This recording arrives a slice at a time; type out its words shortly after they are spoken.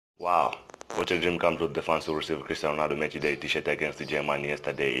Wow, what a dream come true the fans who received Cristiano Ronaldo match day t-shirt against the Germany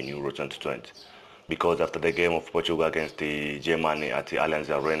yesterday in Euro 2020. Because after the game of Portugal against the Germany at the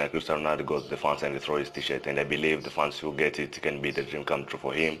Allianz Arena, Cristiano Ronaldo got the fans and they throw his t-shirt, and I believe the fans who get it can be the dream come true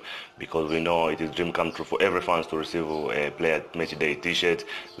for him, because we know it is dream come true for every fans to receive a player match day t-shirt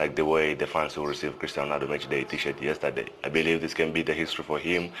like the way the fans who received Cristiano Ronaldo match day t-shirt yesterday. I believe this can be the history for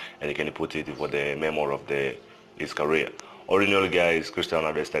him, and he can put it for the memory of his career. Original guys,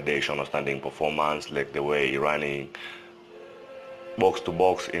 Cristiano Ronaldo yesterday showed outstanding performance, like the way he running box to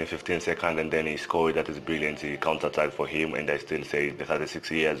box in 15 seconds and then he scored. That is brilliant. He counter-attacked for him, and I still say the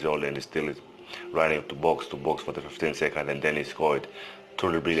 36 years old and he still is running to box for the 15 seconds and then he scored.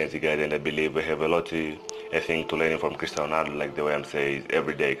 Truly brilliant guys, and I believe we have a lot I think to learn from Cristiano Ronaldo, like the way I'm saying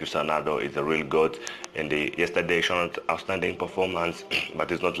every day. Cristiano Ronaldo is a real god, and yesterday showed outstanding performance,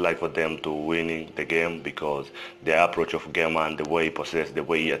 but it's not like for them to winning the game, because their approach of game and the way he possess, the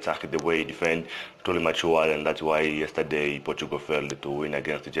way he attack, the way he defend, truly mature, and that's why yesterday Portugal failed to win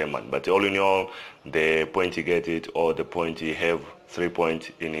against the German. But all in all, the point he get it, or the point he have 3 points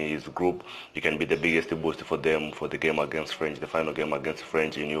in his group, it can be the biggest boost for them for the game against France, the final game against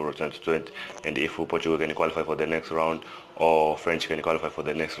France in Euro 2020. And if Portugal can qualify for the next round, or French can qualify for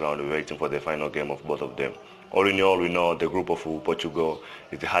the next round, we're waiting for the final game of both of them. All in all, we know the group of Portugal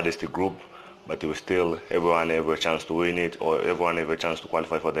is the hardest group, but we still, everyone have a chance to win it, or everyone have a chance to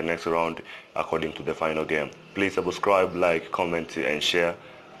qualify for the next round according to the final game. Please subscribe, like, comment, and share.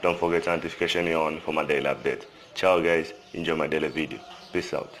 Don't forget notification on for my daily update. Ciao guys, enjoy my daily video.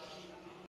 Peace out.